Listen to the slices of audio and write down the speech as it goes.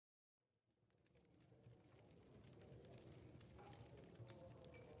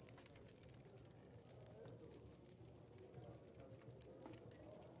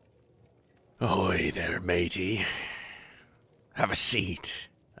Ahoy there, matey. Have a seat.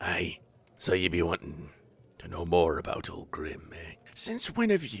 Aye, so you be wanting to know more about old Grim, eh? Since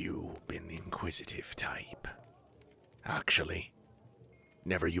when have you been the inquisitive type? Actually,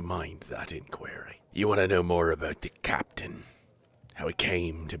 never you mind that inquiry. You want to know more about the captain, how he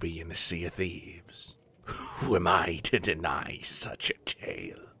came to be in the Sea of Thieves. Who am I to deny such a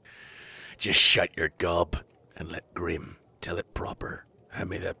tale? Just shut your gob and let Grim tell it proper.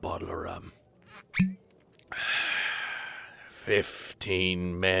 Hand me that bottle of rum.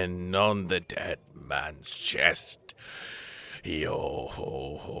 15 men on the dead man's chest. Yo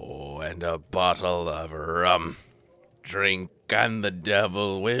ho ho, and a bottle of rum. Drink and the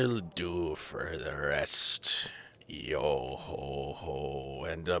devil will do for the rest. Yo ho ho,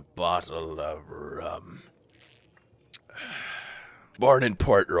 and a bottle of rum. Born in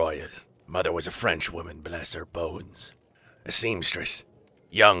Port Royal. Mother was a French woman, bless her bones. A seamstress.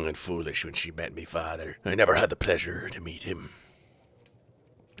 Young and foolish when she met me father. I never had the pleasure to meet him.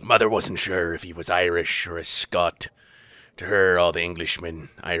 Mother wasn't sure if he was Irish or a Scot. To her, all the Englishmen,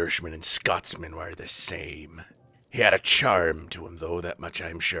 Irishmen, and Scotsmen were the same. He had a charm to him, though, that much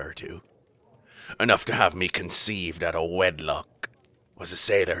I'm sure to. Enough to have me conceived out of wedlock. Was a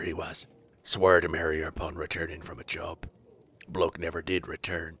sailor, he was. Swore to marry her upon returning from a job. Bloke never did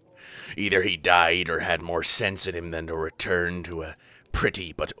return. Either he died or had more sense in him than to return to a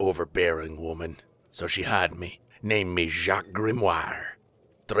pretty but overbearing woman. So she had me, named me Jacques Grimoire.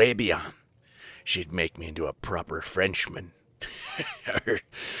 Très bien. She'd make me into a proper Frenchman.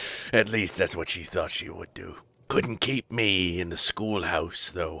 At least that's what she thought she would do. Couldn't keep me in the schoolhouse,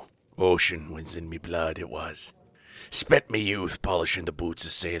 though. Ocean was in me blood, it was. Spent me youth polishing the boots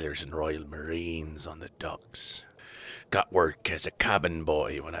of sailors and Royal Marines on the docks. Got work as a cabin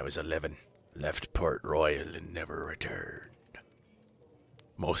boy when I was 11. Left Port Royal and never returned.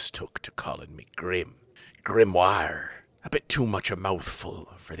 Most took to calling me Grim. Grimoire. A bit too much a mouthful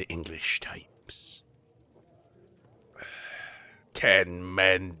for the English types. 10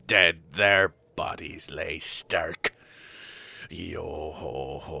 men dead, their bodies lay stark. Yo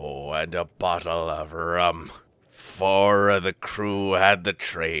ho ho, and a bottle of rum. 4 of the crew had the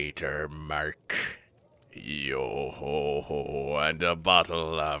traitor mark. Yo ho ho, and a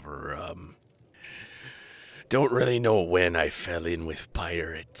bottle of rum. Don't really know when I fell in with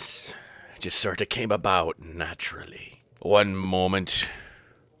pirates. Just sorta came about naturally. One moment,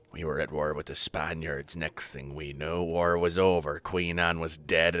 we were at war with the Spaniards. Next thing we knew, war was over. Queen Anne was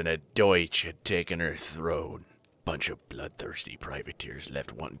dead and a Deutsch had taken her throne. Bunch of bloodthirsty privateers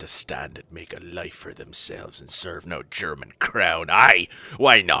left wanting to stand and make a life for themselves and serve no German crown. Aye,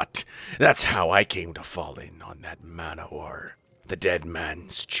 why not? That's how I came to fall in on that man o' war. The dead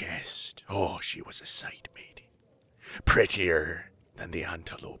man's chest. Oh, she was a sight, matey. Prettier than the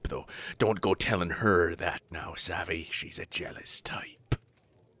antelope, though. Don't go telling her that now, savvy. She's a jealous type.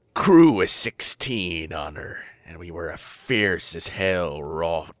 Crew was 16 on her, and we were a fierce as hell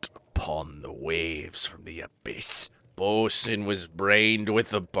wrought upon the waves from the abyss. Bosun was brained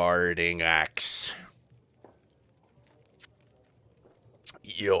with a barding axe.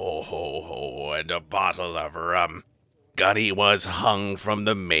 Yo ho ho, and a bottle of rum. Gunny was hung from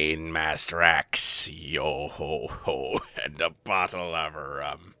the mainmast racks. Yo ho ho, and a bottle of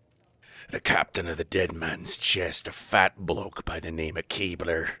rum. The captain of the dead man's chest, a fat bloke by the name of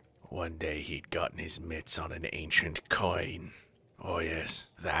Keebler. One day he'd gotten his mitts on an ancient coin. Oh yes,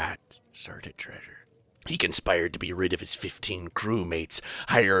 that sort of treasure. He conspired to be rid of his 15 crewmates,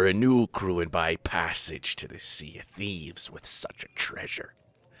 hire a new crew, and buy passage to the Sea of Thieves with such a treasure.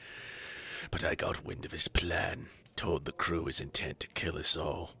 But I got wind of his plan. Told the crew his intent to kill us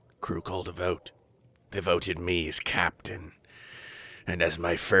all. Crew called a vote. They voted me as captain. And as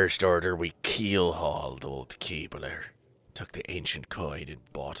my first order, we keel-hauled old Keebler. Took the ancient coin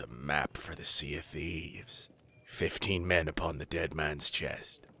and bought a map for the Sea of Thieves. 15 men upon the dead man's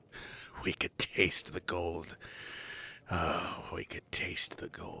chest. We could taste the gold. Oh, we could taste the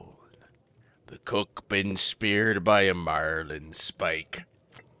gold. The cook been speared by a marlin spike.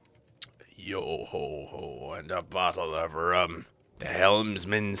 Yo ho ho, and a bottle of rum. The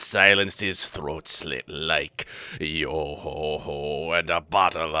helmsman silenced his throat slit like. Yo ho ho, and a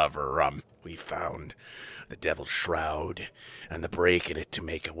bottle of rum. We found the Devil's Shroud and the break in it to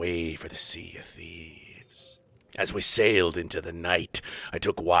make a way for the Sea of Thieves. As we sailed into the night, I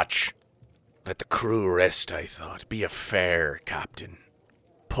took watch. Let the crew rest, I thought. Be a fair captain.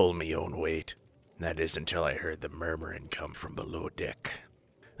 Pull me own weight. That is until I heard the murmuring come from below deck.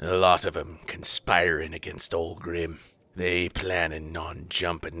 A lot of 'em conspiring against old Grim. They planning on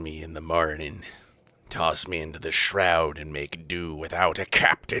jumping me in the morning. Toss me into the shroud and make do without a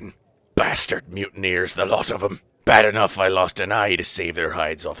captain. Bastard mutineers, the lot of 'em. Bad enough I lost an eye to save their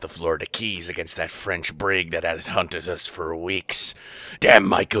hides off the Florida Keys against that French brig that had hunted us for weeks. Damn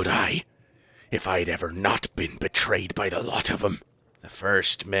my good eye, if I'd ever not been betrayed by the lot of 'em. The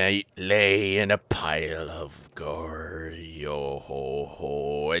first mate lay in a pile of gore,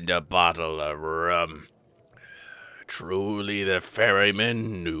 yo-ho-ho, and a bottle of rum. Truly the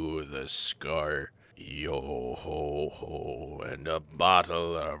ferryman knew the score, yo-ho-ho, and a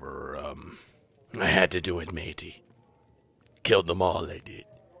bottle of rum. I had to do it, matey. Killed them all, I did.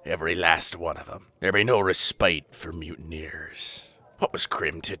 Every last one of them. There be no respite for mutineers. What was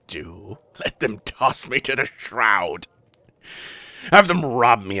Grim to do? Let them toss me to the shroud. Have them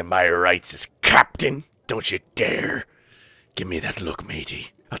rob me of my rights as captain? Don't you dare. Give me that look,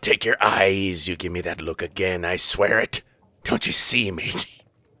 matey. I'll take your eyes, you give me that look again, I swear it. Don't you see, matey?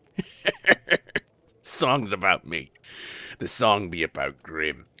 Song's about me. The song be about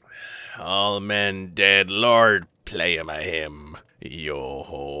Grim. All men dead, Lord, play him a hymn.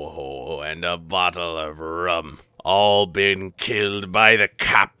 Yo-ho-ho, and a bottle of rum. All been killed by the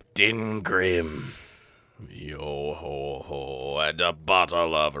Captain Grim. Yo-ho-ho, and a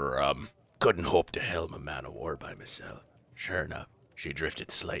bottle of rum. Couldn't hope to helm a man-of-war by myself. Sure enough, she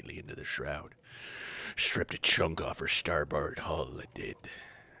drifted slightly into the shroud. Stripped a chunk off her starboard hull, it did.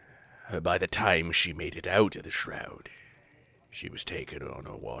 By the time she made it out of the shroud, she was taken on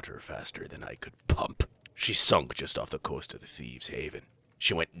a water faster than I could pump. She sunk just off the coast of the Thieves' Haven.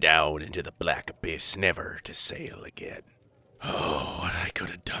 She went down into the black abyss, never to sail again. Oh, what I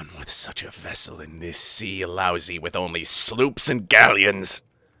could have done with such a vessel in this sea, lousy with only sloops and galleons.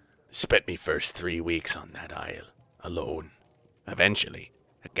 Spent me first 3 weeks on that isle, alone. Eventually,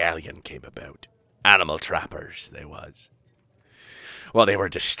 a galleon came about. Animal trappers, they was. While they were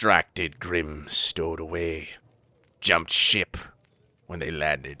distracted, Grim stowed away. Jumped ship when they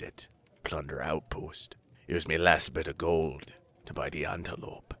landed at Plunder Outpost. Used me last bit of gold to buy the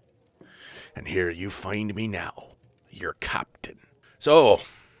antelope. And here you find me now, your captain. So,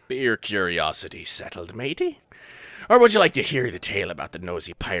 be your curiosity settled, matey? Or would you like to hear the tale about the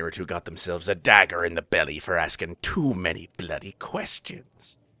nosy pirate who got themselves a dagger in the belly for asking too many bloody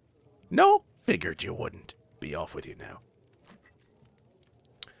questions? No? Figured you wouldn't. Be off with you now.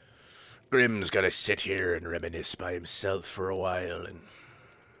 Grim's gonna sit here and reminisce by himself for a while and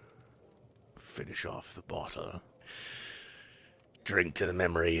finish off the bottle. Drink to the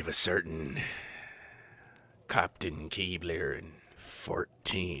memory of a certain Captain Keebler and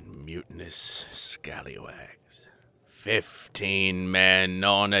 14 mutinous scallywags. 15 men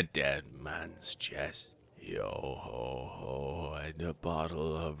on a dead man's chest. Yo-ho-ho, and a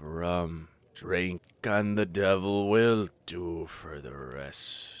bottle of rum. Drink and the devil will do for the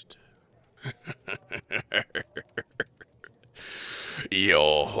rest.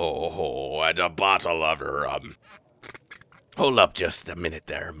 Yo-ho-ho, and a bottle of rum. Hold up just a minute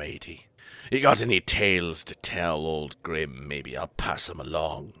there, matey. You got any tales to tell old Grim? Maybe I'll pass 'em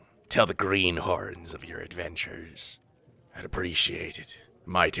along. Tell the greenhorns of your adventures. I'd appreciate it.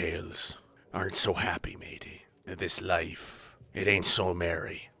 My tales aren't so happy, matey. This life, it ain't so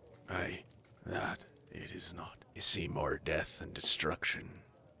merry. Aye, that it is not. You see more death and destruction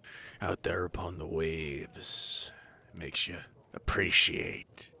out there upon the waves. Makes you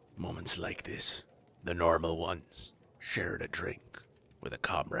appreciate moments like this, the normal ones. Sharing a drink with a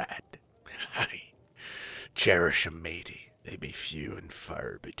comrade. Aye, cherish 'em, matey. They be few and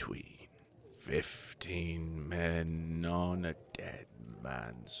far between. 15 men on a dead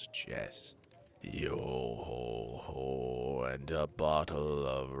man's chest. Yo-ho-ho, and a bottle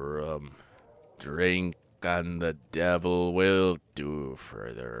of rum. Drink and the devil will do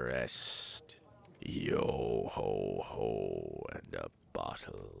for the rest. Yo-ho-ho, and a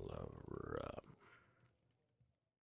bottle of